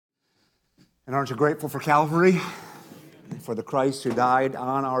And aren't you grateful for Calvary? For the Christ who died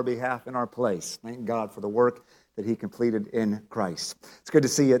on our behalf in our place. Thank God for the work that he completed in Christ. It's good to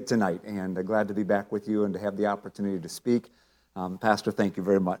see you tonight, and glad to be back with you and to have the opportunity to speak. Pastor, thank you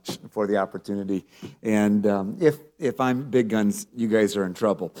very much for the opportunity. And if I'm big guns, you guys are in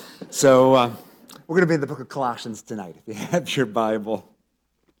trouble. So we're going to be in the book of Colossians tonight, if you have your Bible.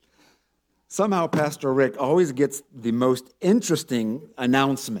 Somehow Pastor Rick always gets the most interesting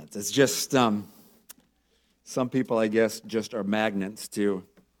announcements. It's just, some people, I guess, just are magnets to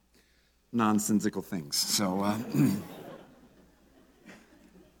nonsensical things. So,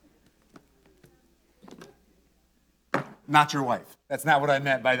 not your wife. That's not what I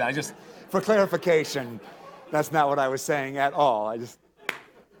meant by that. For clarification, that's not what I was saying at all.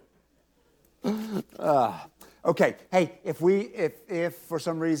 Okay. Hey, if for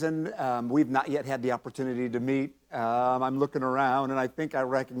some reason we've not yet had the opportunity to meet, I'm looking around and I think I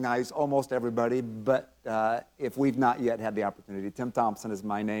recognize almost everybody. But if we've not yet had the opportunity, Tim Thompson is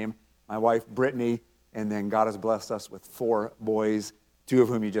my name. My wife Brittany, and then God has blessed us with 4 boys, 2 of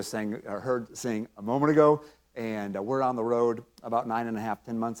whom you just heard sing a moment ago. And we're on the road about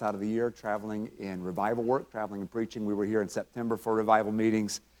 10 months out of the year, traveling in revival work, traveling and preaching. We were here in September for revival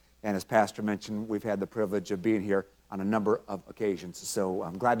meetings. And as Pastor mentioned, we've had the privilege of being here on a number of occasions. So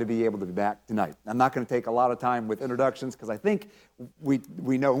I'm glad to be able to be back tonight. I'm not going to take a lot of time with introductions because I think we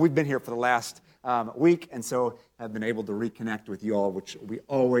know we've been here for the last week, and so have been able to reconnect with you all, which we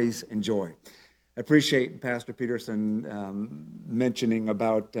always enjoy. I appreciate Pastor Peterson mentioning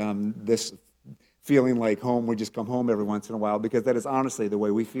about this feeling like home. We just come home every once in a while, because that is honestly the way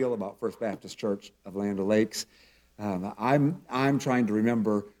we feel about First Baptist Church of Land O'Lakes. I'm trying to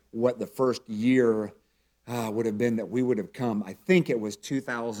remember what the first year would have been that we would have come. I think it was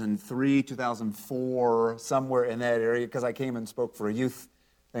 2003, 2004, somewhere in that area, because I came and spoke for a youth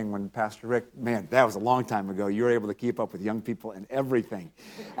thing when Pastor Rick, man, that was a long time ago. You were able to keep up with young people and everything.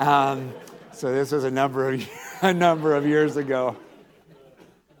 So this was a number of years ago.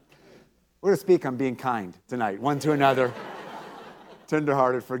 We're going to speak on being kind tonight, one to another,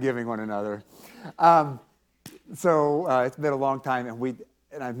 tenderhearted, forgiving one another. So it's been a long time,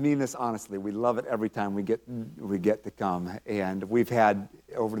 and I mean this honestly, we love it every time we get to come. And we've had,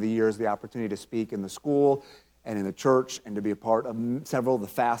 over the years, the opportunity to speak in the school and in the church, and to be a part of several of the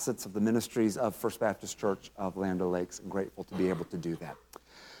facets of the ministries of First Baptist Church of Land O'Lakes. I'm grateful to be able to do that.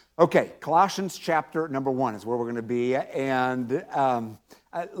 Okay, Colossians chapter number 1 is where we're going to be. And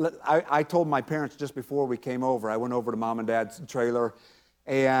I told my parents just before we came over, I went over to Mom and Dad's trailer,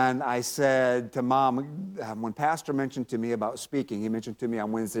 and I said to Mom, when Pastor mentioned to me about speaking, he mentioned to me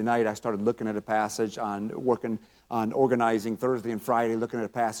on Wednesday night, I started looking at a passage working on organizing Thursday and Friday, looking at a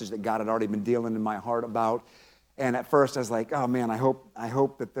passage that God had already been dealing in my heart about. And at first I was like, oh man, I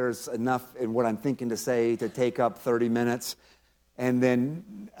hope that there's enough in what I'm thinking to say to take up 30 minutes. And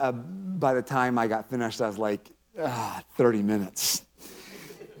then by the time I got finished, I was like, 30 minutes.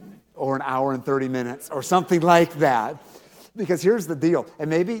 Or an hour and 30 minutes, or something like that. Because here's the deal, and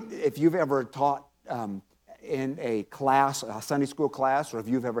maybe if you've ever taught in a class, a Sunday school class, or if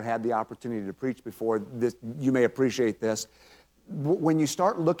you've ever had the opportunity to preach before, this, you may appreciate this. When you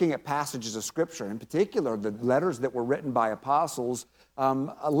start looking at passages of Scripture, in particular the letters that were written by apostles,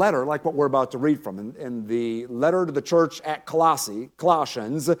 a letter like what we're about to read from, in the letter to the church at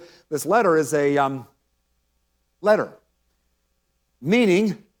Colossians, this letter is a letter,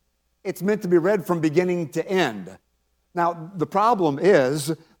 meaning it's meant to be read from beginning to end. Now, the problem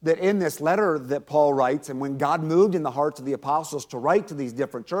is that in this letter that Paul writes, and when God moved in the hearts of the apostles to write to these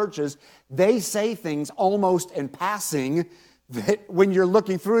different churches, they say things almost in passing that when you're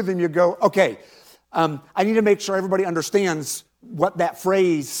looking through them, you go, okay, I need to make sure everybody understands what that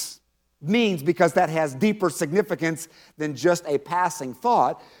phrase means, because that has deeper significance than just a passing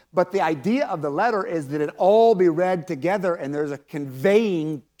thought. But the idea of the letter is that it all be read together, and there's a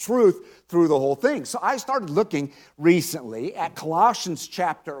conveying truth through the whole thing. So I started looking recently at Colossians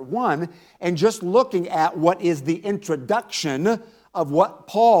chapter 1 and just looking at what is the introduction of what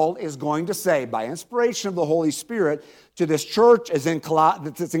Paul is going to say by inspiration of the Holy Spirit to this church that's in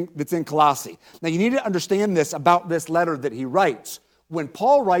Colossae. Now you need to understand this about this letter that he writes. When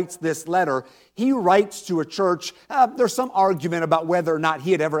Paul writes this letter, he writes to a church. There's some argument about whether or not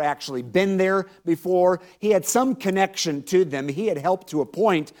he had ever actually been there before. He had some connection to them. He had helped to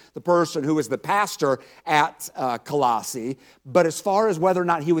appoint the person who was the pastor at Colossae. But as far as whether or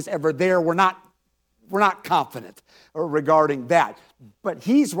not he was ever there, we're not confident regarding that. But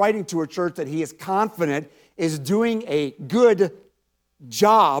he's writing to a church that he is confident is doing a good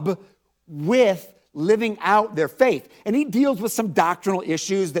job with living out their faith. And he deals with some doctrinal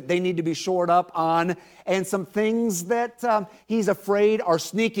issues that they need to be shored up on and some things that he's afraid are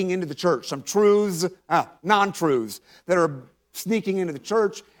sneaking into the church, some truths, non-truths that are sneaking into the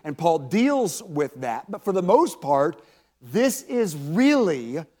church, and Paul deals with that. But for the most part, this is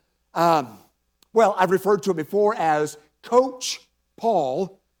really, I've referred to it before as Coach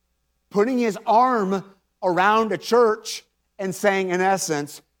Paul putting his arm around a church and saying, in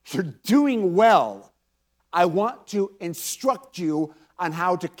essence, you're doing well. I want to instruct you on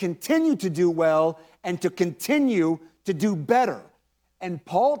how to continue to do well and to continue to do better. And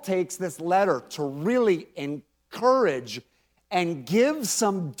Paul takes this letter to really encourage and give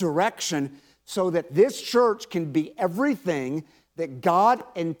some direction so that this church can be everything that God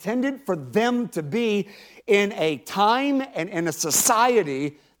intended for them to be in a time and in a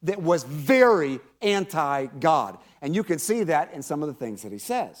society that was very anti-God. And you can see that in some of the things that he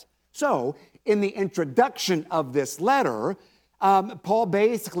says. So, in the introduction of this letter, Paul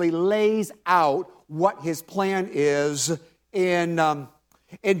basically lays out what his plan is in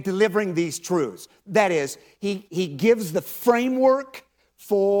delivering these truths. That is, he gives the framework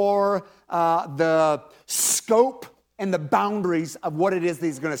for the scope and the boundaries of what it is that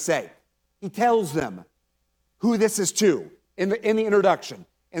he's going to say. He tells them who this is to in the introduction.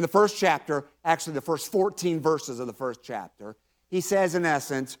 In the first chapter, actually the first 14 verses of the first chapter, he says in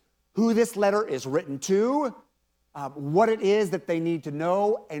essence who this letter is written to, what it is that they need to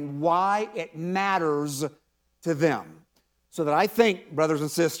know, and why it matters to them. So that I think, brothers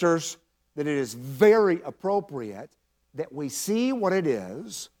and sisters, that it is very appropriate that we see what it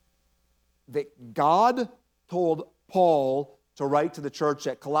is that God told Paul to write to the church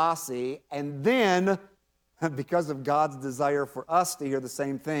at Colossae, and then, because of God's desire for us to hear the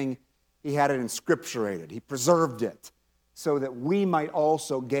same thing, he had it inscripturated. He preserved it so that we might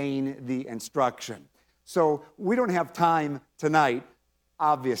also gain the instruction. So we don't have time tonight,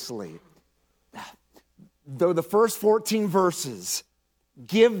 obviously. Though the first 14 verses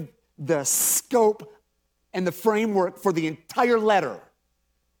give the scope and the framework for the entire letter,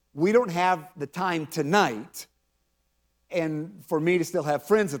 we don't have the time tonight, and for me to still have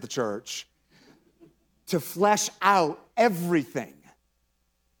friends at the church, to flesh out everything.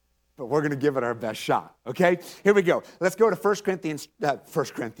 But we're going to give it our best shot, okay? Here we go. Let's go to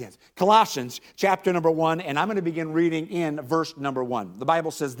Colossians chapter number 1, and I'm going to begin reading in verse number 1. The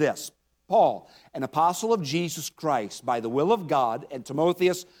Bible says this: Paul, an apostle of Jesus Christ, by the will of God, and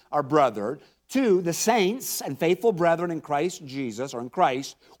Timotheus, our brother, to the saints and faithful brethren in Christ Jesus, or in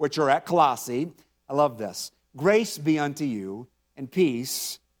Christ, which are at Colossae. I love this. Grace be unto you, and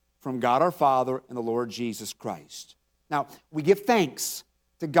peace from God our Father and the Lord Jesus Christ. Now, we give thanks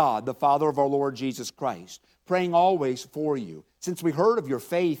to God, the Father of our Lord Jesus Christ, praying always for you, since we heard of your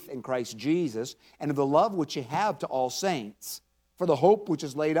faith in Christ Jesus and of the love which you have to all saints, for the hope which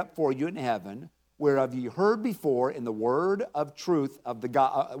is laid up for you in heaven, whereof you heard before in the word of truth of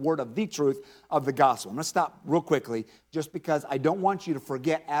the truth of the gospel. I'm going to stop real quickly, just because I don't want you to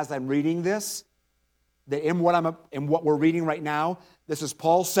forget as I'm reading this, that in what we're reading right now, this is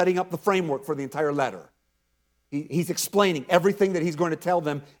Paul setting up the framework for the entire letter. He's explaining everything that he's going to tell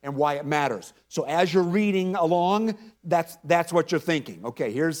them and why it matters. So as you're reading along, that's what you're thinking.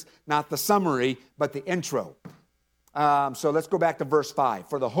 Okay, here's not the summary, but the intro. So let's go back to verse 5.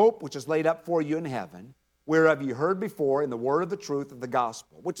 For the hope which is laid up for you in heaven, whereof you heard before in the word of the truth of the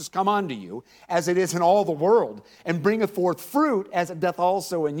gospel, which has come unto you, as it is in all the world, and bringeth forth fruit, as it doth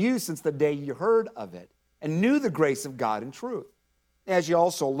also in you, since the day you heard of it, and knew the grace of God in truth. As you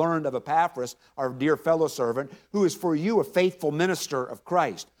also learned of Epaphras, our dear fellow servant, who is for you a faithful minister of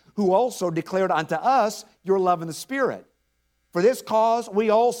Christ, who also declared unto us your love in the Spirit. For this cause we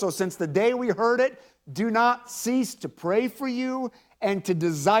also, since the day we heard it, do not cease to pray for you and to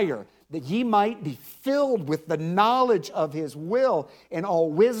desire that ye might be filled with the knowledge of his will in all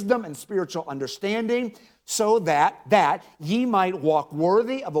wisdom and spiritual understanding, so that ye might walk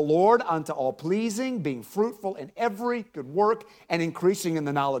worthy of the Lord unto all pleasing, being fruitful in every good work and increasing in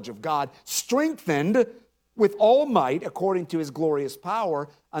the knowledge of God, strengthened with all might according to his glorious power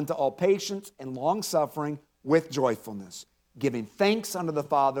unto all patience and long-suffering with joyfulness, giving thanks unto the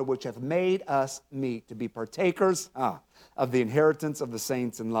Father which hath made us meet to be partakers of the inheritance of the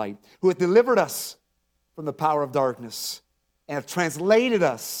saints in light, who hath delivered us from the power of darkness and hath translated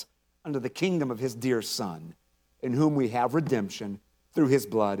us unto the kingdom of his dear Son, in whom we have redemption through his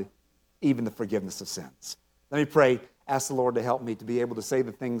blood, even the forgiveness of sins. Let me pray, ask the Lord to help me to be able to say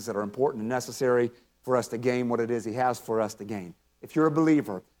the things that are important and necessary for us to gain what it is he has for us to gain. If you're a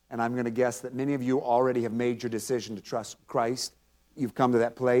believer, and I'm going to guess that many of you already have made your decision to trust Christ, you've come to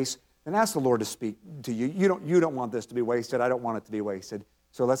that place, then ask the Lord to speak to you. You don't want this to be wasted. I don't want it to be wasted.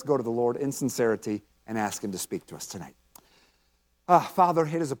 So let's go to the Lord in sincerity and ask Him to speak to us tonight. Father,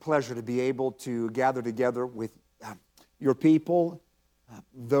 it is a pleasure to be able to gather together with your people,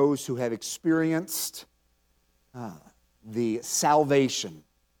 those who have experienced the salvation,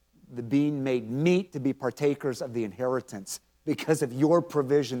 the being made meet to be partakers of the inheritance because of your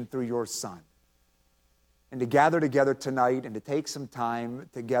provision through your Son. And to gather together tonight and to take some time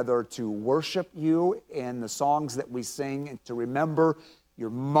together to worship you in the songs that we sing and to remember your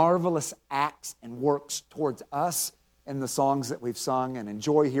marvelous acts and works towards us in the songs that we've sung, and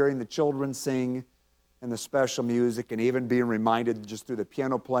enjoy hearing the children sing and the special music, and even being reminded just through the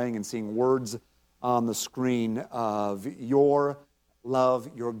piano playing and seeing words on the screen of your love,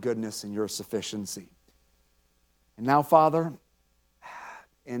 your goodness, and your sufficiency. And now, Father,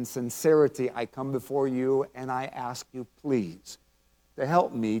 in sincerity, I come before you and I ask you, please, to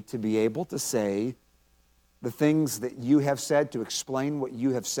help me to be able to say the things that you have said, to explain what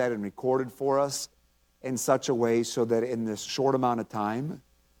you have said and recorded for us in such a way so that in this short amount of time,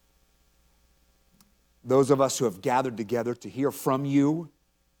 those of us who have gathered together to hear from you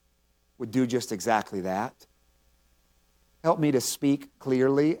would do just exactly that. Help me to speak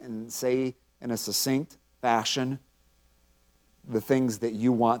clearly and say in a succinct fashion the things that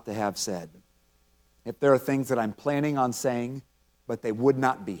you want to have said. If there are things that I'm planning on saying, but they would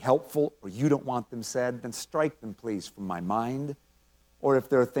not be helpful or you don't want them said, then strike them, please, from my mind. Or if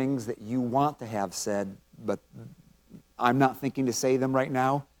there are things that you want to have said, but I'm not thinking to say them right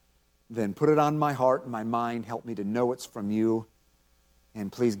now, then put it on my heart and my mind. Help me to know it's from you.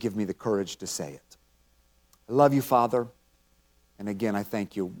 And please give me the courage to say it. I love you, Father. And again, I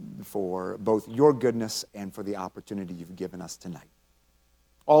thank you for both your goodness and for the opportunity you've given us tonight.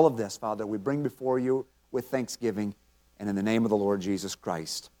 All of this, Father, we bring before you with thanksgiving and in the name of the Lord Jesus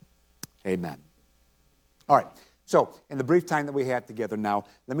Christ. Amen. All right. So, in the brief time that we have together now,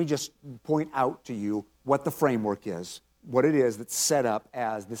 let me just point out to you what the framework is, what it is that's set up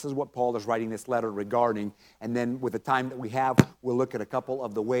as this is what Paul is writing this letter regarding, and then with the time that we have, we'll look at a couple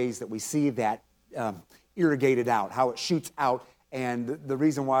of the ways that we see that irrigated out, how it shoots out, and the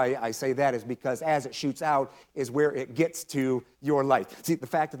reason why I say that is because as it shoots out is where it gets to your life. See, the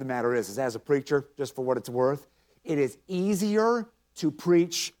fact of the matter is as a preacher, just for what it's worth, it is easier to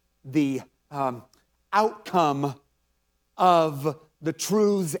preach the outcome of the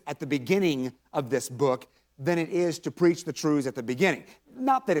truths at the beginning of this book than it is to preach the truths at the beginning.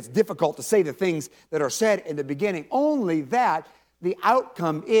 Not that it's difficult to say the things that are said in the beginning, only that the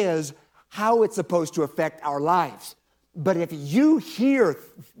outcome is how it's supposed to affect our lives. But when you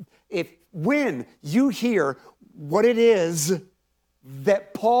hear what it is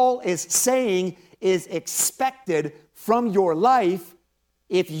that Paul is saying is expected from your life,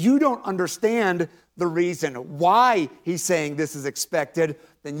 if you don't understand the reason why he's saying this is expected,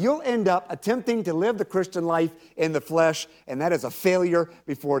 then you'll end up attempting to live the Christian life in the flesh, and that is a failure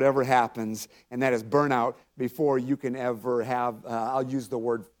before it ever happens, and that is burnout before you can ever have, I'll use the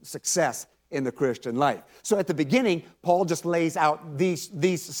word success in the Christian life. So at the beginning, Paul just lays out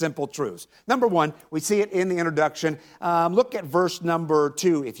these simple truths. Number one, we see it in the introduction. Look at verse number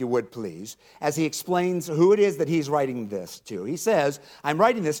 2, if you would, please, as he explains who it is that he's writing this to. He says, I'm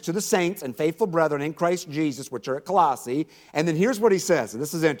writing this to the saints and faithful brethren in Christ Jesus, which are at Colossae. And then here's what he says, and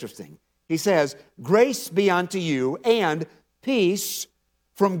this is interesting. He says, grace be unto you and peace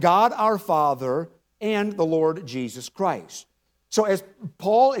from God our Father and the Lord Jesus Christ. So as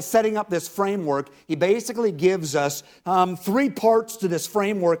Paul is setting up this framework, he basically gives us 3 parts to this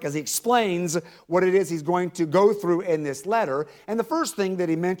framework as he explains what it is he's going to go through in this letter. And the first thing that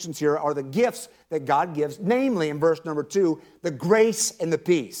he mentions here are the gifts that God gives, namely in verse number 2, the grace and the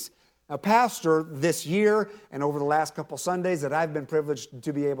peace. Now, Pastor, this year and over the last couple Sundays that I've been privileged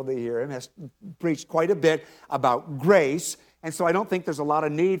to be able to hear him, has preached quite a bit about grace. And so I don't think there's a lot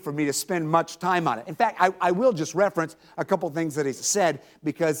of need for me to spend much time on it. In fact, I will just reference a couple things that he's said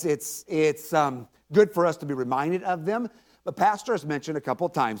because it's good for us to be reminded of them. The pastor has mentioned a couple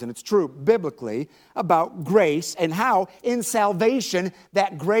of times, and it's true biblically, about grace and how in salvation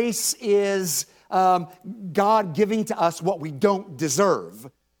that grace is God giving to us what we don't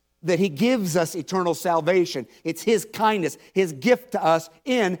deserve. That he gives us eternal salvation. It's his kindness, his gift to us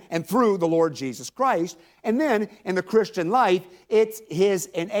in and through the Lord Jesus Christ. And then in the Christian life, it's his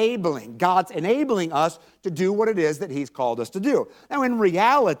enabling. God's enabling us to do what it is that he's called us to do. Now, in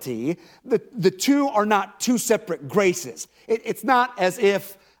reality, the two are not two separate graces. It's not as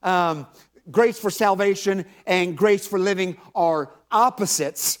if grace for salvation and grace for living are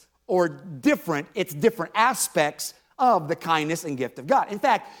opposites or different. It's different aspects of the kindness and gift of God. In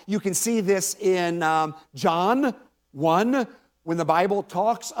fact, you can see this in John 1, when the Bible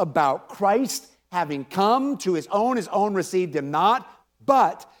talks about Christ having come to his own received him not,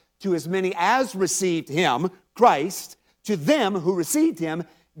 but to as many as received him, Christ, to them who received him,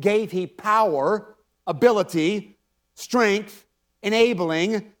 gave he power, ability, strength,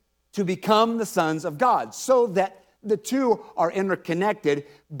 enabling to become the sons of God. So that the two are interconnected,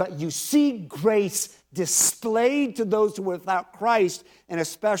 but you see grace displayed to those who are without Christ in a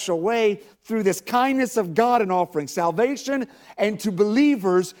special way through this kindness of God in offering salvation. And to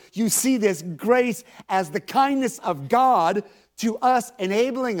believers, you see this grace as the kindness of God to us,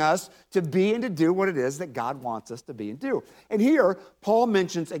 enabling us to be and to do what it is that God wants us to be and do. And here, Paul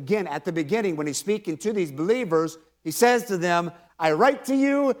mentions again at the beginning when he's speaking to these believers, he says to them, I write to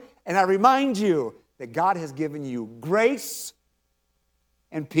you and I remind you that God has given you grace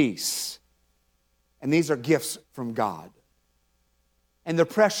and peace. And these are gifts from God. And they're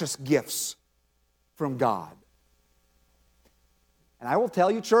precious gifts from God. And I will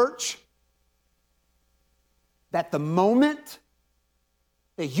tell you, church, that the moment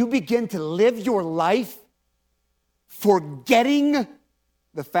that you begin to live your life forgetting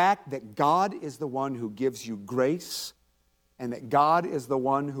the fact that God is the one who gives you grace and that God is the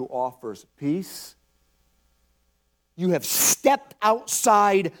one who offers peace, you have stepped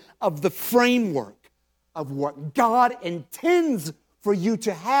outside of the framework of what God intends for you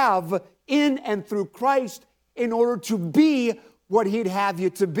to have in and through Christ in order to be what He'd have you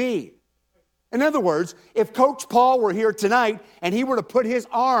to be. In other words, if Coach Paul were here tonight and he were to put his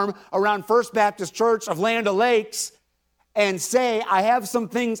arm around First Baptist Church of Land O'Lakes and say, I have some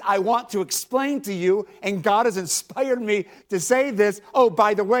things I want to explain to you, and God has inspired me to say this. Oh,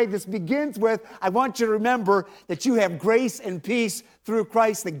 by the way, this begins with, I want you to remember that you have grace and peace through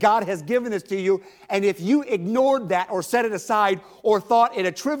Christ, that God has given this to you. And if you ignored that or set it aside or thought it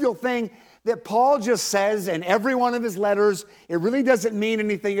a trivial thing that Paul just says in every one of his letters, it really doesn't mean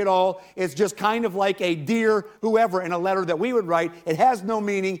anything at all. It's just kind of like a dear whoever in a letter that we would write. It has no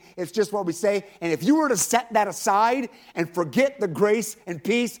meaning. It's just what we say. And if you were to set that aside and forget the grace and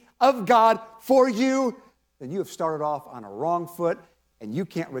peace of God for you, then you have started off on a wrong foot, and you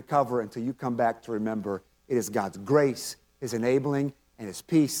can't recover until you come back to remember it is God's grace, His enabling, and His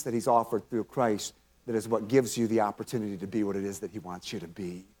peace that He's offered through Christ that is what gives you the opportunity to be what it is that He wants you to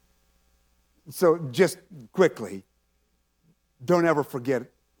be. So just quickly, don't ever forget,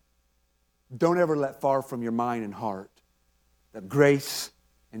 don't ever let far from your mind and heart the grace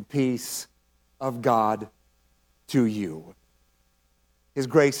and peace of God to you. His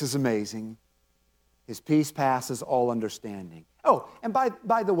grace is amazing. His peace passes all understanding. Oh, and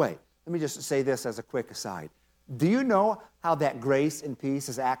by the way, let me just say this as a quick aside. Do you know how that grace and peace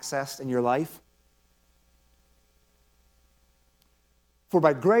is accessed in your life? For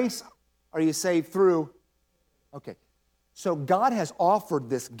by grace are you saved through? Okay. So God has offered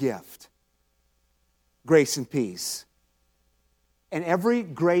this gift, grace and peace. And every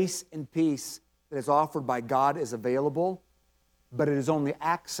grace and peace that is offered by God is available, but it is only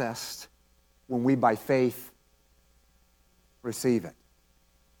accessed when we, by faith, receive it.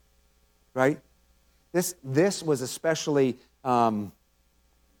 Right? This was especially, Brittany,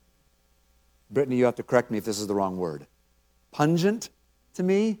 you have to correct me if this is the wrong word, pungent to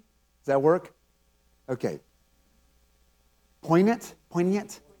me. Does that work? Okay. Poignant?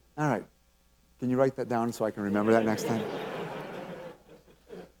 Poignant? All right. Can you write that down so I can remember that next time?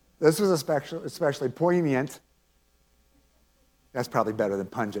 This was especially poignant. That's probably better than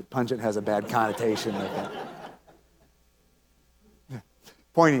pungent. Pungent has a bad connotation with it.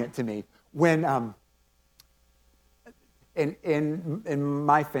 Poignant to me. When in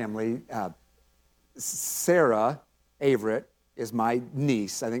my family, Sarah Averett is my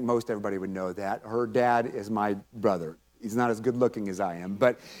niece. I think most everybody would know that. Her dad is my brother. He's not as good looking as I am,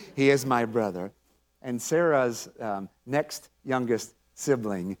 but he is my brother. And Sarah's next youngest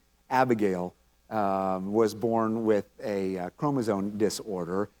sibling, Abigail, was born with a chromosome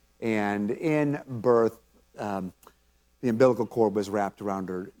disorder. And in birth, the umbilical cord was wrapped around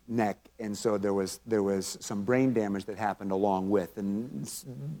her neck. And so there was some brain damage that happened along with. And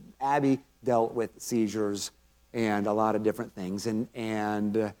Abby dealt with seizures and a lot of different things.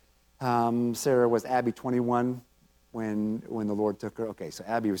 And Sarah, was Abby 21 when the Lord took her? Okay, so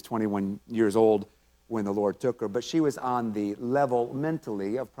Abby was 21 years old when the Lord took her, but she was on the level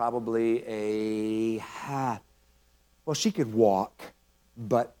mentally of probably well, she could walk,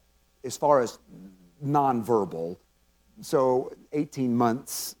 but as far as nonverbal, so 18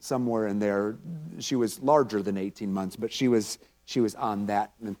 months, somewhere in there, she was larger than 18 months, but she was on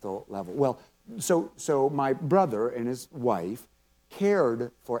that mental level. Well, So my brother and his wife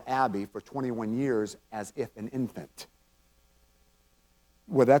cared for Abby for 21 years as if an infant.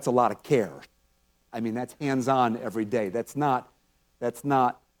 Well, that's a lot of care. I mean, that's hands-on every day. That's not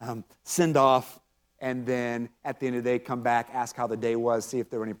send off and then at the end of the day come back, ask how the day was, see if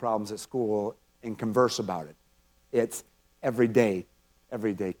there were any problems at school, and converse about it. It's everyday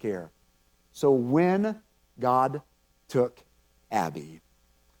care. So when God took Abby,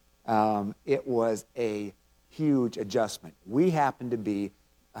 it was a huge adjustment. We happened to be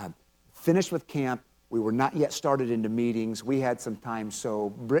finished with camp. We were not yet started into meetings. We had some time,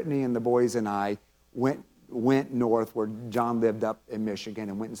 so Brittany and the boys and I went north where John lived up in Michigan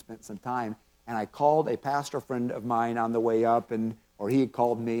and went and spent some time. And I called a pastor friend of mine on the way up, or he had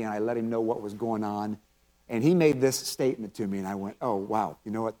called me, and I let him know what was going on. And he made this statement to me, and I went, oh, wow,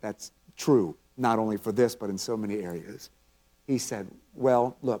 you know what, that's true, not only for this, but in so many areas. He said,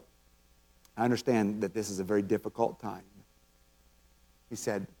 well, look, I understand that this is a very difficult time. He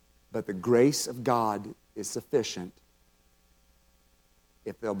said, but the grace of God is sufficient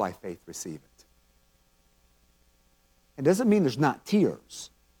if they'll by faith receive it. It doesn't mean there's not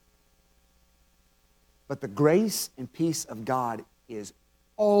tears, but the grace and peace of God is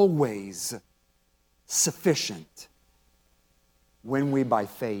always sufficient when we by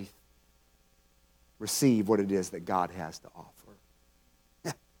faith receive what it is that God has to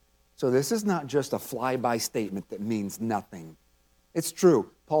offer. So this is not just a fly-by statement that means nothing. It's true.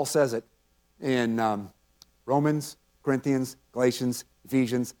 Paul says it in Romans, Corinthians, Galatians,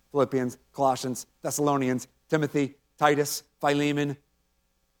 Ephesians, Philippians, Colossians, Thessalonians, Timothy, Titus, Philemon,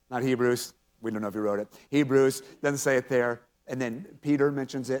 not Hebrews. We don't know if he wrote it. Hebrews, doesn't say it there. And then Peter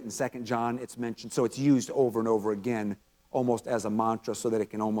mentions it in 2 John. It's mentioned. So it's used over and over again, almost as a mantra so that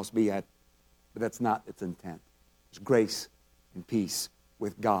it can almost be but that's not its intent. There's grace and peace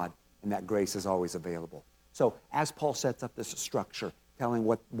with God, and that grace is always available. So as Paul sets up this structure, telling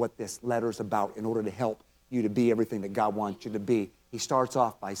what this letter's about in order to help you to be everything that God wants you to be, he starts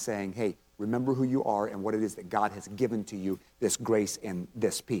off by saying, hey, remember who you are and what it is that God has given to you, this grace and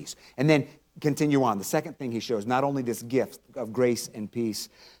this peace. And then continue on. The second thing he shows, not only this gift of grace and peace,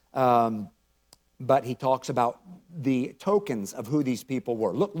 but he talks about the tokens of who these people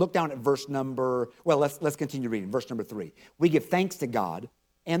were. Look down at verse number, let's continue reading, verse number 3. We give thanks to God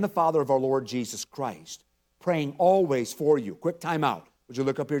and the Father of our Lord Jesus Christ, praying always for you. Quick time out. Would you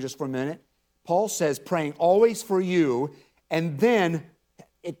look up here just for a minute? Paul says, praying always for you, and then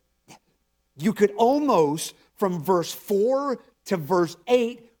you could almost, from verse 4 to verse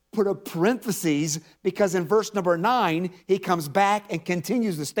 8, put a parenthesis, because in verse number 9, he comes back and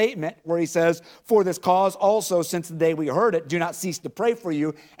continues the statement where he says, for this cause also, since the day we heard it, do not cease to pray for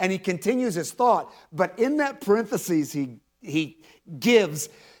you. And he continues his thought. But in that parenthesis he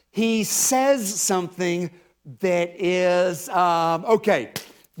says something that is,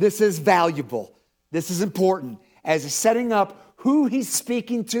 this is valuable. This is important. As he's setting up who he's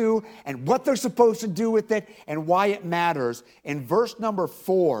speaking to and what they're supposed to do with it and why it matters. In verse number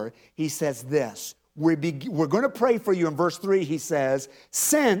 4, he says this. We're going to pray for you. In verse 3, he says,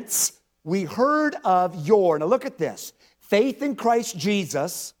 since we heard of your, now look at this, faith in Christ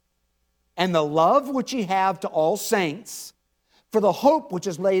Jesus and the love which ye have to all saints, for the hope which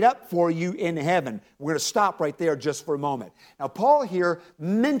is laid up for you in heaven. We're going to stop right there just for a moment. Now, Paul here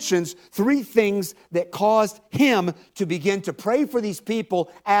mentions 3 things that caused him to begin to pray for these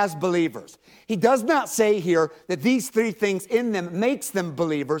people as believers. He does not say here that these 3 things in them makes them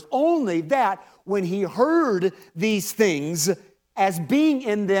believers, only that when he heard these things as being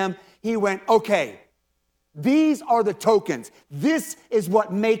in them, he went, okay, these are the tokens. This is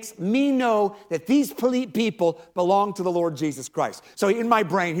what makes me know that these people belong to the Lord Jesus Christ. So in my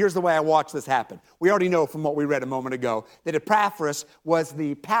brain, here's the way I watch this happen. We already know from what we read a moment ago that Epaphras was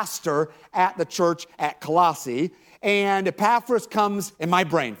the pastor at the church at Colossae. And Epaphras comes, in my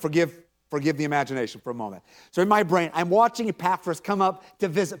brain, forgive the imagination for a moment. So in my brain, I'm watching Epaphras come up to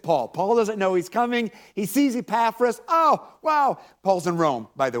visit Paul. Paul doesn't know he's coming. He sees Epaphras. Oh, wow. Paul's in Rome,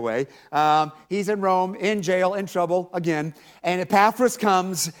 by the way. He's in Rome, in jail, in trouble again. And Epaphras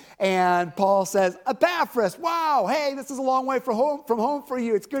comes, and Paul says, Epaphras, wow, hey, this is a long way from home for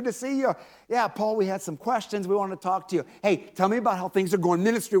you. It's good to see you. Yeah, Paul, we had some questions. We want to talk to you. Hey, tell me about how things are going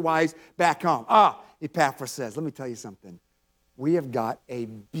ministry-wise back home. Epaphras says, let me tell you something. We have got a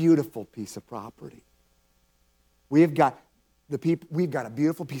beautiful piece of property. We've got a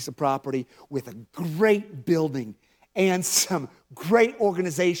beautiful piece of property with a great building and some great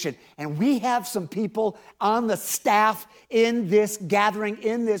organization. And we have some people on the staff in this gathering,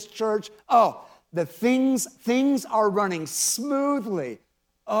 in this church. Oh, the things are running smoothly.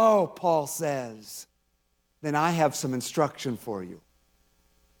 Oh, Paul says, then I have some instruction for you.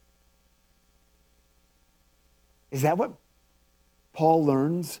 Is that what Paul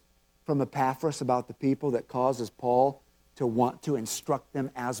learns from Epaphras about the people that causes Paul to want to instruct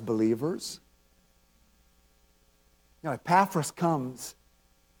them as believers? Now, Epaphras comes,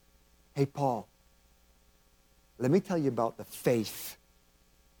 hey, Paul, let me tell you about the faith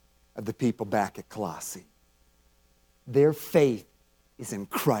of the people back at Colossae. Their faith is in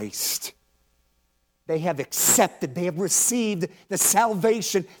Christ. They have accepted, they have received the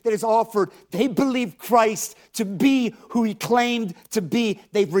salvation that is offered. They believe Christ to be who he claimed to be.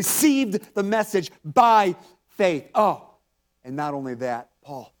 They've received the message by faith. Oh, and not only that,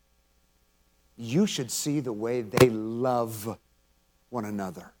 Paul, you should see the way they love one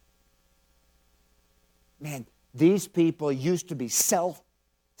another. Man, these people used to be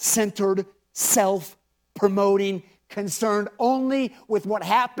self-centered, self-promoting, concerned only with what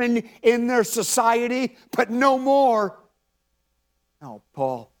happened in their society, but no more. No,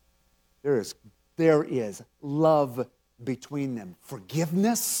 Paul, there is love between them.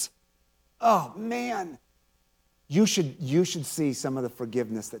 Forgiveness? Oh, man. You should see some of the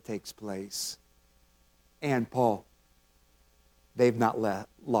forgiveness that takes place. And Paul, they've not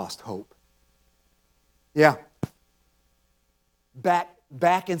lost hope. Yeah.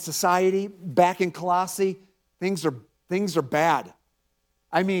 Back in society, back in Colossae, things are bad.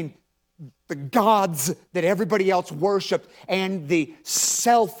 I mean, the gods that everybody else worshiped and the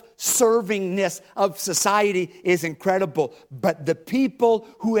self-servingness of society is incredible. But the people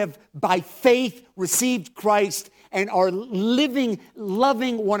who have by faith received Christ and are living,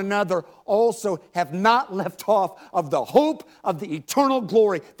 loving one another also have not left off of the hope of the eternal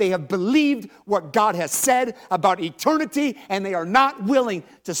glory. They have believed what God has said about eternity, and they are not willing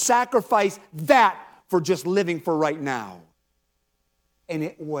to sacrifice that for just living for right now. And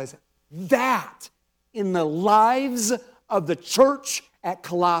it was that in the lives of the church at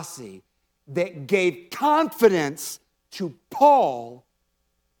Colossae that gave confidence to Paul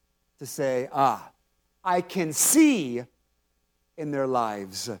to say, I can see in their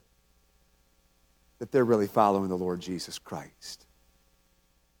lives that they're really following the Lord Jesus Christ.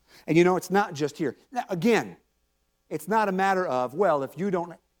 And you know, it's not just here. Now, again, it's not a matter of, well, if you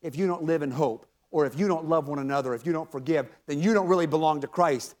don't live in hope, or if you don't love one another, if you don't forgive, then you don't really belong to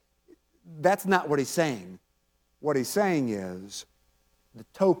Christ. That's not what he's saying. What he's saying is the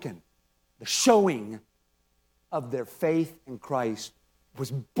token, the showing of their faith in Christ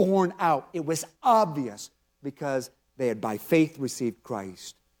was borne out. It was obvious because they had by faith received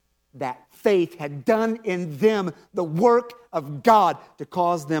Christ. That faith had done in them the work of God to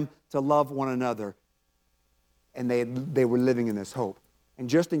cause them to love one another. And they were living in this hope. And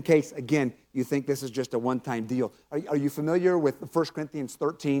just in case, again, you think this is just a one-time deal, are you familiar with 1 Corinthians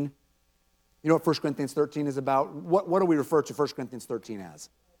 13? You know what 1 Corinthians 13 is about? What do we refer to 1 Corinthians 13 as?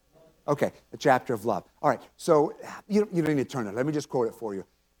 Okay, the chapter of love. All right, so you don't need to turn it. Let me just quote it for you.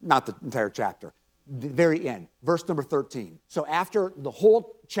 Not the entire chapter. The very end, verse number 13. So after the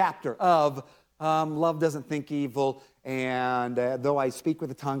whole chapter of love doesn't think evil, and though I speak with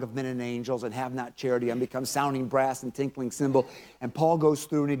the tongue of men and angels and have not charity, I become sounding brass and tinkling cymbal. And Paul goes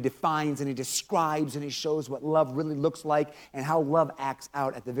through and he defines and he describes and he shows what love really looks like and how love acts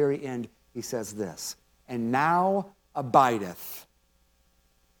out. At the very end, he says this, and now abideth.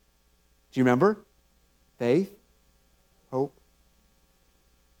 Do you remember? Faith, hope.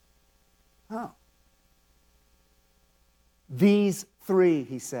 Oh. These three,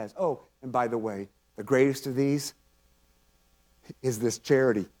 he says. Oh, and by the way, the greatest of these is this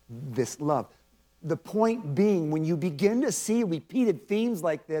charity, this love. The point being, when you begin to see repeated themes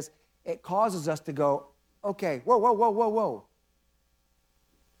like this, it causes us to go, okay, whoa.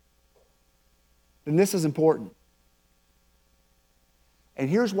 And this is important. And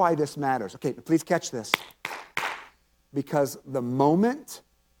here's why this matters. Okay, please catch this. Because the moment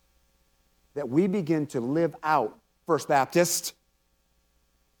that we begin to live out First Baptist,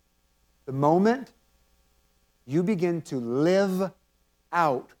 the moment you begin to live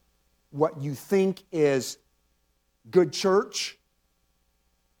out what you think is good church,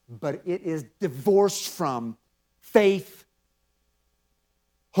 but it is divorced from faith,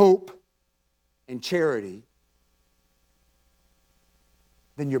 hope, and charity,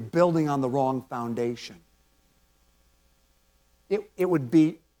 then you're building on the wrong foundation. It would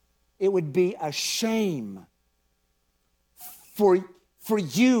be a shame for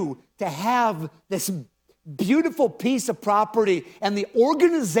you to have this beautiful piece of property and the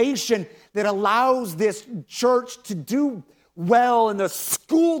organization that allows this church to do well and the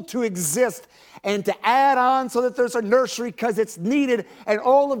school to exist and to add on so that there's a nursery because it's needed and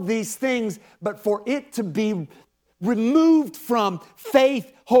all of these things, but for it to be removed from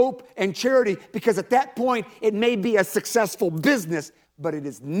faith, hope, and charity, because at that point it may be a successful business, but it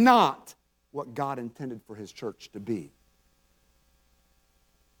is not what God intended for his church to be.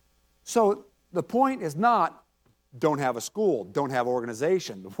 So the point is not don't have a school, don't have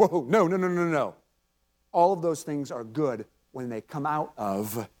organization. Whoa, no. All of those things are good when they come out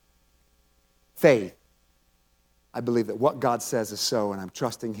of faith. I believe that what God says is so, and I'm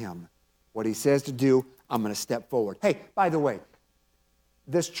trusting him. What he says to do, I'm going to step forward. Hey, by the way,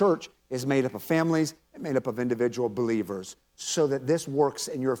 this church is made up of families and made up of individual believers so that this works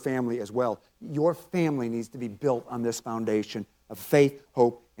in your family as well. Your family needs to be built on this foundation of faith,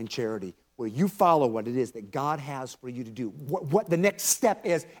 hope, and charity, where you follow what it is that God has for you to do, what the next step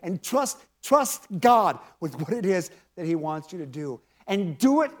is, and trust God with what it is that he wants you to do. And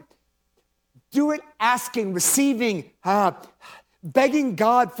do it asking, receiving, begging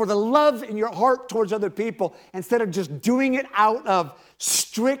God for the love in your heart towards other people instead of just doing it out of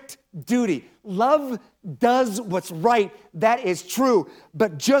strict duty. Love does what's right. That is true.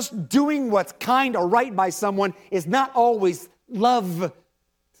 But just doing what's kind or right by someone is not always love,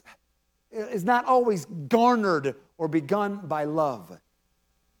 is not always garnered or begun by love.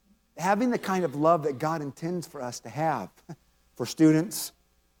 Having the kind of love that God intends for us to have for students,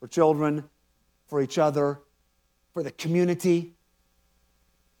 for children, for each other, for the community,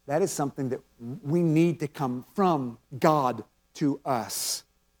 that is something that we need to come from God to us.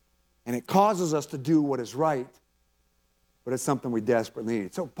 And it causes us to do what is right, but it's something we desperately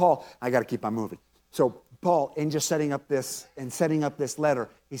need. So Paul, I got to keep on moving. So Paul, in just setting up this letter,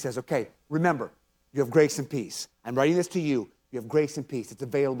 he says, okay, remember, you have grace and peace. I'm writing this to you. You have grace and peace. It's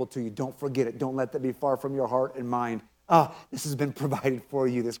available to you. Don't forget it. Don't let that be far from your heart and mind. This has been provided for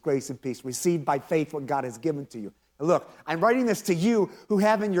you, this grace and peace. Receive by faith what God has given to you. And look, I'm writing this to you who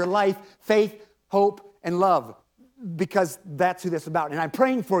have in your life faith, hope, and love, because that's who this is about. And I'm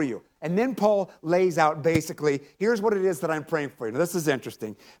praying for you. And then Paul lays out basically, here's what it is that I'm praying for you. Now, this is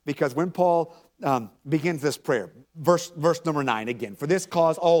interesting because when Paul begins this prayer, verse number 9 again, for this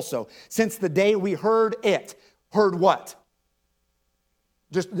cause also, since the day we heard it, heard what?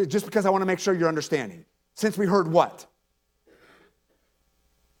 Just because I want to make sure you're understanding. Since we heard what?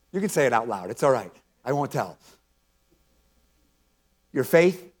 You can say it out loud. It's all right. I won't tell. Your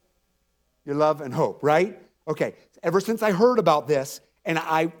faith, your love, and hope, right? Okay. Ever since I heard about this, and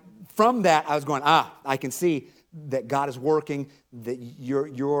from that, I was going, I can see that God is working, that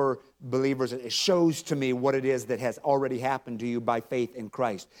your believers, it shows to me what it is that has already happened to you by faith in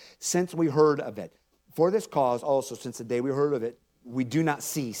Christ. Since we heard of it. For this cause also, since the day we heard of it, we do not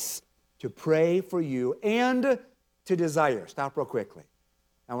cease to pray for you and to desire. Stop real quickly.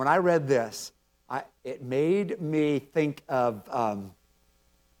 Now, when I read this, it made me think of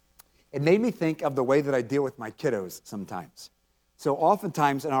the way that I deal with my kiddos sometimes. So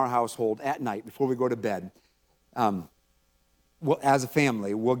oftentimes in our household at night before we go to bed, as a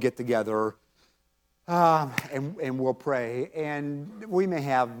family, we'll get together and we'll pray. And we may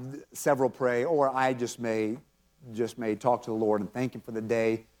have several pray, or I just may talk to the Lord and thank him for the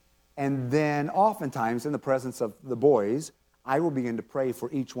day. And then oftentimes in the presence of the boys, I will begin to pray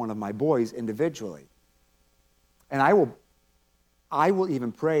for each one of my boys individually. And I will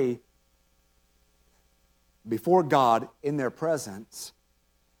even pray before God in their presence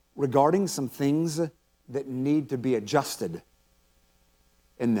regarding some things that need to be adjusted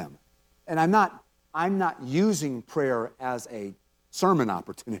in them. And I'm not using prayer as a sermon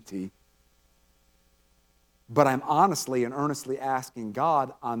opportunity, but I'm honestly and earnestly asking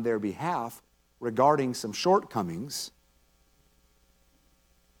God on their behalf regarding some shortcomings.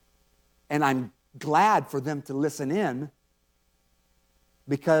 And I'm glad for them to listen in,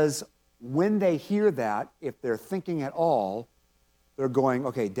 because when they hear that, if they're thinking at all, they're going,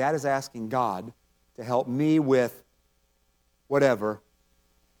 okay, Dad is asking God to help me with whatever.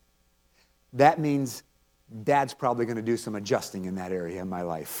 That means Dad's probably going to do some adjusting in that area in my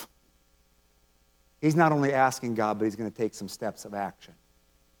life. He's not only asking God, but he's going to take some steps of action.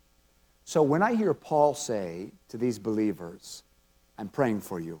 So when I hear Paul say to these believers, I'm praying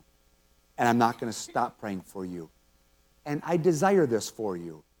for you, and I'm not going to stop praying for you, and I desire this for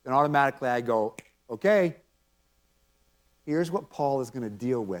you, then automatically I go, okay, here's what Paul is going to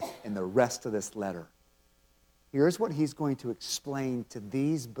deal with in the rest of this letter. Here's what he's going to explain to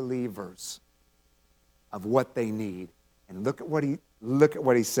these believers of what they need. And look at what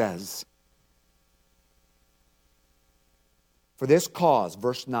he says. For this cause,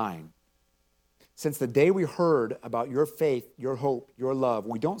 verse 9, since the day we heard about your faith, your hope, your love,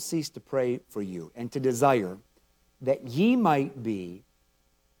 we don't cease to pray for you and to desire that ye might be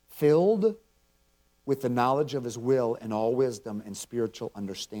filled with the knowledge of his will and all wisdom and spiritual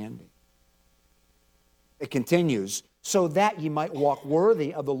understanding. It continues, so that ye might walk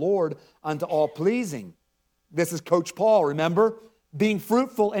worthy of the Lord unto all pleasing. This is Coach Paul, remember? Being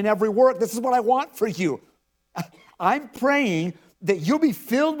fruitful in every work. This is what I want for you. I'm praying that you'll be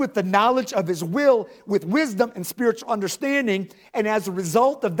filled with the knowledge of his will, with wisdom and spiritual understanding. And as a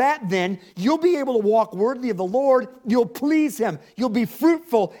result of that, then, you'll be able to walk worthy of the Lord. You'll please him. You'll be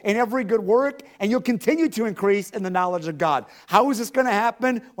fruitful in every good work, and you'll continue to increase in the knowledge of God. How is this going to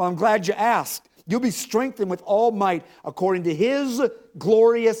happen? Well, I'm glad you asked. You'll be strengthened with all might according to his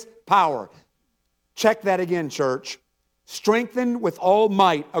glorious power. Check that again, church. Strengthened with all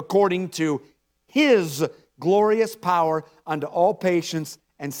might according to his glorious power unto all patience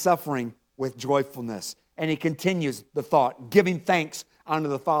and suffering with joyfulness. And he continues the thought, giving thanks unto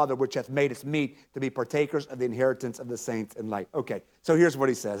the Father which hath made us meet to be partakers of the inheritance of the saints in light. Okay, so here's what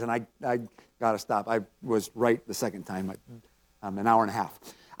he says, and I got to stop. I was right the second time, an hour and a half.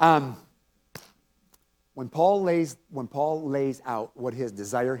 When Paul lays out what his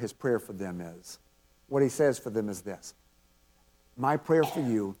desire, his prayer for them is, what he says for them is this: my prayer for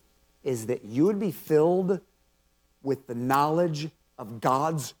you is that you would be filled with the knowledge of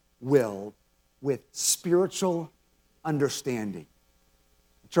God's will, with spiritual understanding.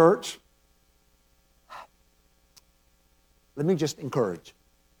 Church, let me just encourage.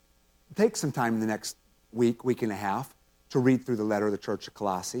 Take some time in the next week, week and a half, to read through the letter of the Church of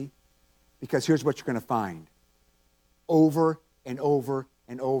Colossae, because here's what you're going to find. Over and over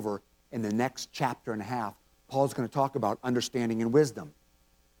and over in the next chapter and a half, Paul's going to talk about understanding and wisdom.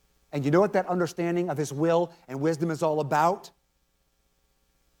 And you know what that understanding of his will and wisdom is all about?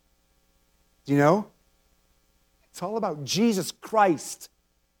 Do you know? It's all about Jesus Christ.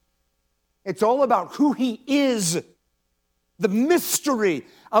 It's all about who he is, the mystery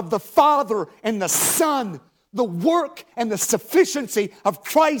of the Father and the Son, the work and the sufficiency of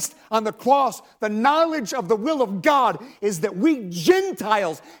Christ on the cross. The knowledge of the will of God is that we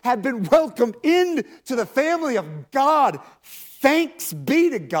Gentiles have been welcomed into the family of God. Thanks be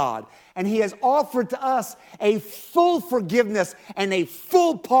to God. And he has offered to us a full forgiveness and a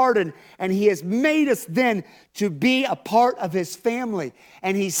full pardon. And he has made us then to be a part of his family.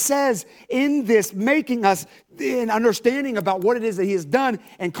 And he says in this, making us in understanding about what it is that he has done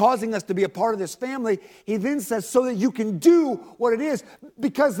and causing us to be a part of this family, he then says, so that you can do what it is.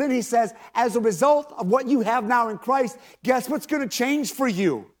 Because then he says, as a result of what you have now in Christ, guess what's going to change for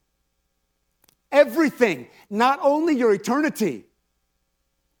you? Everything, not only your eternity,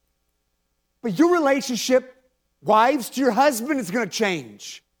 but your relationship, wives to your husband, is going to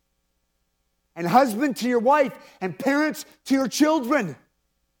change. And husband to your wife, and parents to your children.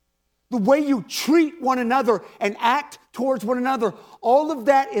 The way you treat one another and act towards one another, all of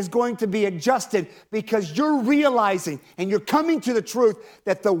that is going to be adjusted because you're realizing and you're coming to the truth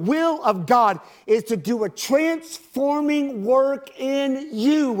that the will of God is to do a transforming work in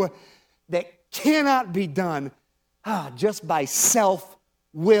you that cannot be done just by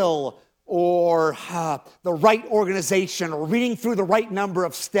self-will or the right organization or reading through the right number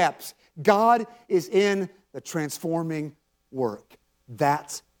of steps. God is in the transforming work.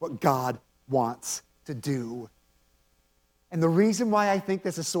 That's what God wants to do. And the reason why I think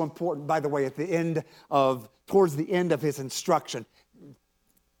this is so important, by the way, towards the end of his instruction,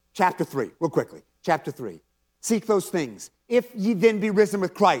 chapter 3, real quickly, chapter 3. Seek those things. If ye then be risen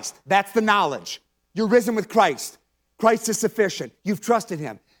with Christ, that's the knowledge. You're risen with Christ. Christ is sufficient. You've trusted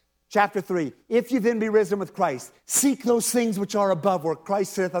him. Chapter 3, if you then be risen with Christ, seek those things which are above, where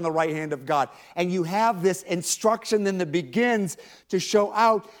Christ sitteth on the right hand of God. And you have this instruction then that begins to show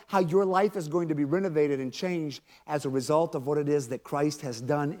out how your life is going to be renovated and changed as a result of what it is that Christ has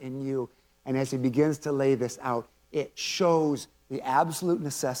done in you. And as he begins to lay this out, it shows the absolute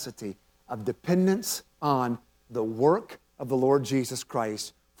necessity of dependence on the work of the Lord Jesus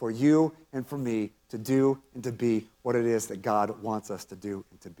Christ for you and for me to do and to be what it is that God wants us to do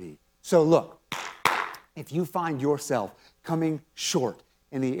and to be. So look, if you find yourself coming short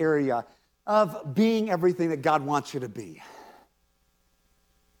in the area of being everything that God wants you to be,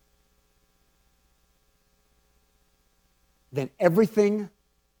 then everything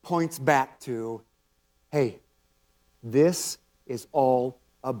points back to, hey, this is all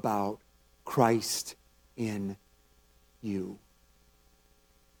about Christ in you.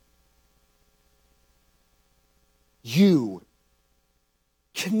 You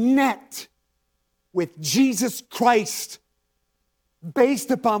connect with Jesus Christ based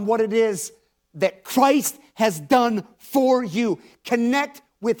upon what it is that Christ has done for you. Connect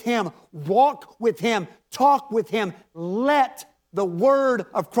with Him. Walk with Him. Talk with Him. Let the word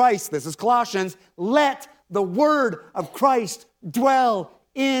of Christ, this is Colossians, let the word of Christ dwell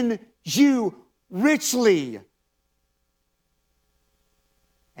in you richly.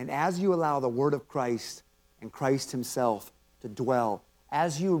 And as you allow the word of Christ and Christ Himself to dwell,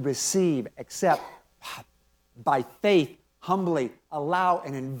 as you receive, accept, by faith, humbly allow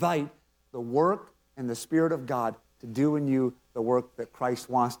and invite the work and the Spirit of God to do in you the work that Christ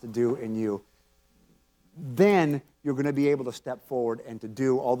wants to do in you, then you're going to be able to step forward and to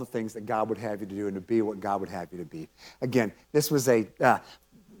do all the things that God would have you to do and to be what God would have you to be. Again, this was a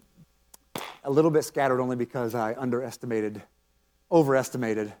little bit scattered only because I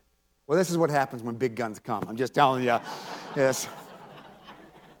overestimated. Well, this is what happens when big guns come. I'm just telling you. Yes.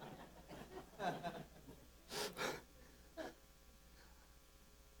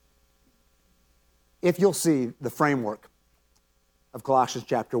 If you'll see the framework of Colossians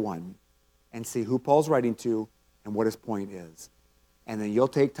chapter 1 and see who Paul's writing to and what his point is, and then you'll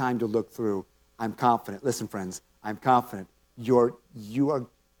take time to look through, I'm confident, listen friends, I'm confident you are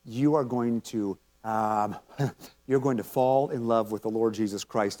going to you're going to fall in love with the Lord Jesus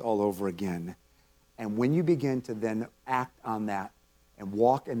Christ all over again. And when you begin to then act on that and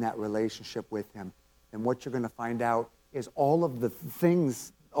walk in that relationship with Him, then what you're going to find out is all of the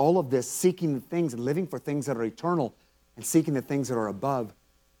things, all of this seeking the things and living for things that are eternal and seeking the things that are above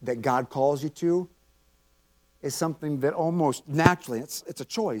that God calls you to is something that almost naturally, it's a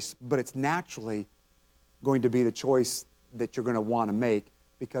choice, but it's naturally going to be the choice that you're going to want to make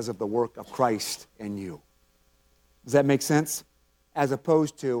because of the work of Christ in you. Does that make sense? As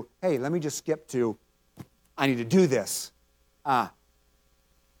opposed to, hey, let me just skip to, I need to do this.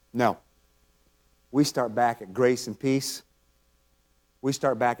 No. We start back at grace and peace. We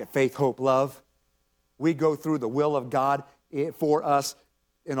start back at faith, hope, love. We go through the will of God for us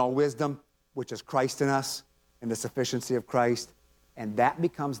in all wisdom, which is Christ in us and the sufficiency of Christ. And that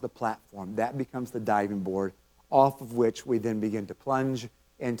becomes the platform. That becomes the diving board off of which we then begin to plunge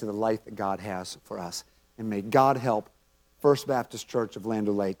into the life that God has for us. And may God help First Baptist Church of Land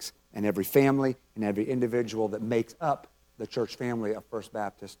O'Lakes and every family and every individual that makes up the church family of First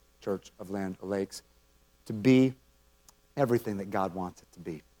Baptist Church of Land O'Lakes to be everything that God wants it to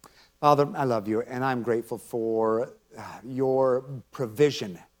be. Father, I love you, and I'm grateful for your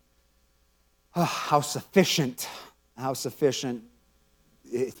provision. How sufficient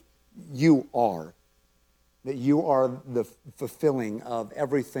you are. That you are the fulfilling of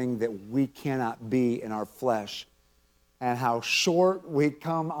everything that we cannot be in our flesh. And how short we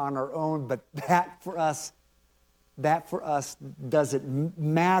come on our own, but that for us doesn't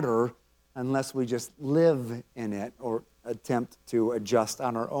matter unless we just live in it or attempt to adjust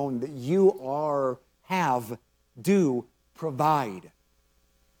on our own. That you do provide.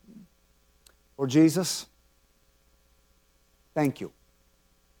 Lord Jesus, thank you.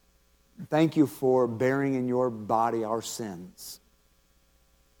 Thank you for bearing in your body our sins.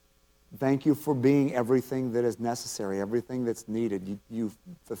 Thank you for being everything that is necessary, everything that's needed. You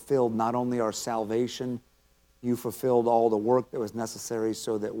fulfilled not only our salvation, you fulfilled all the work that was necessary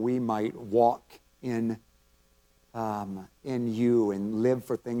so that we might walk in you and live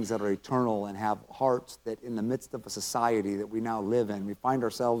for things that are eternal and have hearts that in the midst of a society that we now live in, we find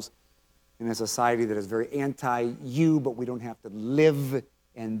ourselves in a society that is very anti-you, but we don't have to live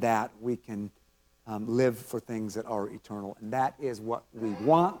in that. We can live for things that are eternal. And that is what we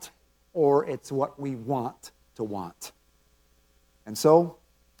want, or it's what we want to want. And so,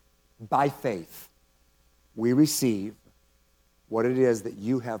 by faith, we receive what it is that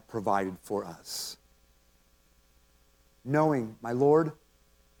you have provided for us. Knowing, my Lord,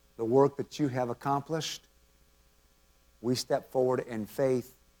 the work that you have accomplished, we step forward in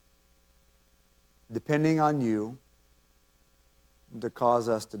faith, depending on you to cause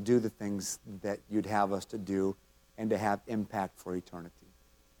us to do the things that you'd have us to do and to have impact for eternity.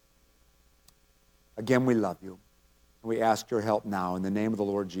 Again, we love you. We ask your help now in the name of the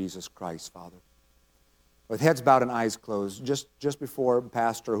Lord Jesus Christ, Father. With heads bowed and eyes closed, just before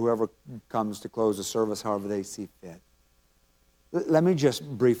Pastor, whoever comes to close the service, however they see fit, let me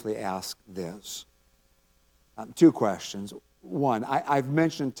just briefly ask this. Two questions. One, I've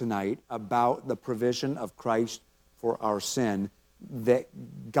mentioned tonight about the provision of Christ for our sin, that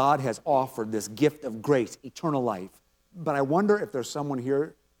God has offered this gift of grace, eternal life. But I wonder if there's someone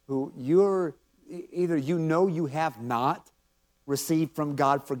here who either you have not received from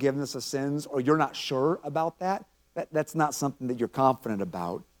God forgiveness of sins, or you're not sure about that. That's not something that you're confident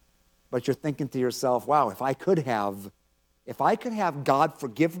about. But you're thinking to yourself, wow, if I could have If I could have God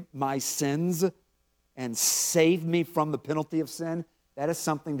forgive my sins and save me from the penalty of sin, that is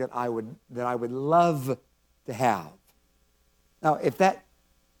something that I would love to have. Now, if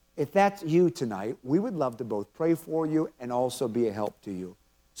that's you tonight, we would love to both pray for you and also be a help to you.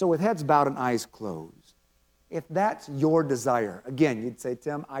 So with heads bowed and eyes closed, if that's your desire, again, you'd say,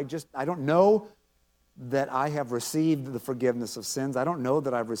 Tim, I don't know that I have received the forgiveness of sins. I don't know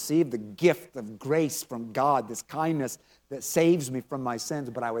that I've received the gift of grace from God, this kindness that saves me from my sins,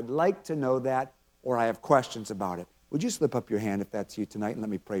 but I would like to know that, or I have questions about it. Would you slip up your hand if that's you tonight and let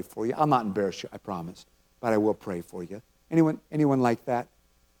me pray for you? I'll not embarrass you, I promise, but I will pray for you. Anyone like that?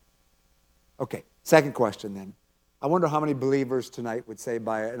 Okay, second question then. I wonder how many believers tonight would say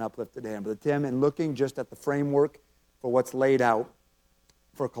by an uplifted hand. Brother Tim, in looking just at the framework for what's laid out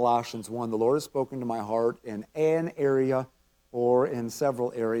for Colossians 1, the Lord has spoken to my heart in an area or in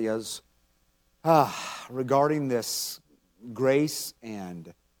several areas regarding this grace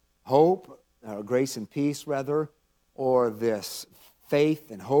and hope, grace and peace rather, or this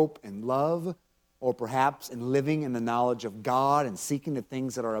faith and hope and love, or perhaps in living in the knowledge of God and seeking the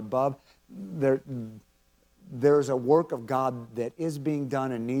things that are above. There's a work of God that is being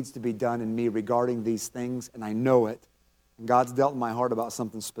done and needs to be done in me regarding these things, and I know it. And God's dealt in my heart about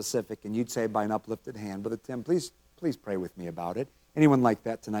something specific, and you'd say by an uplifted hand, Brother Tim, please pray with me about it. Anyone like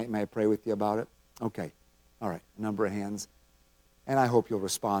that tonight? May I pray with you about it? Okay. All right. A number of hands. And I hope you'll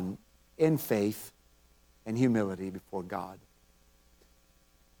respond in faith and humility before God.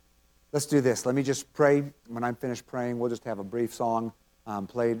 Let's do this. Let me just pray. When I'm finished praying, we'll just have a brief song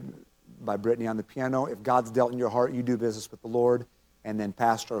played by Brittany on the piano. If God's dealt in your heart, you do business with the Lord, and then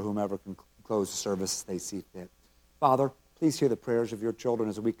pastor or whomever can close the service as they see fit. Father, please hear the prayers of your children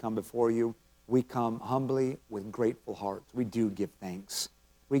as we come before you. We come humbly with grateful hearts. We do give thanks.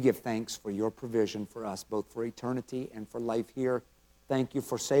 We give thanks for your provision for us, both for eternity and for life here. Thank you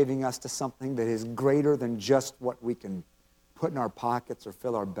for saving us to something that is greater than just what we can put in our pockets or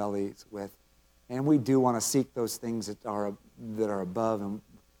fill our bellies with. And we do want to seek those things that are above, and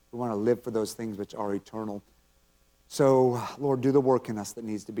we want to live for those things which are eternal. So, Lord, do the work in us that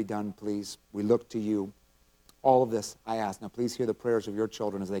needs to be done, please. We look to you. All of this, I ask. Now, please hear the prayers of your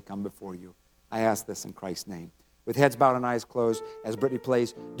children as they come before you. I ask this in Christ's name. With heads bowed and eyes closed, as Brittany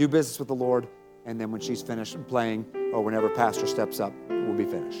plays, do business with the Lord, and then when she's finished playing, or whenever Pastor steps up, we'll be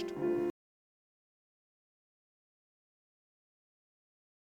finished.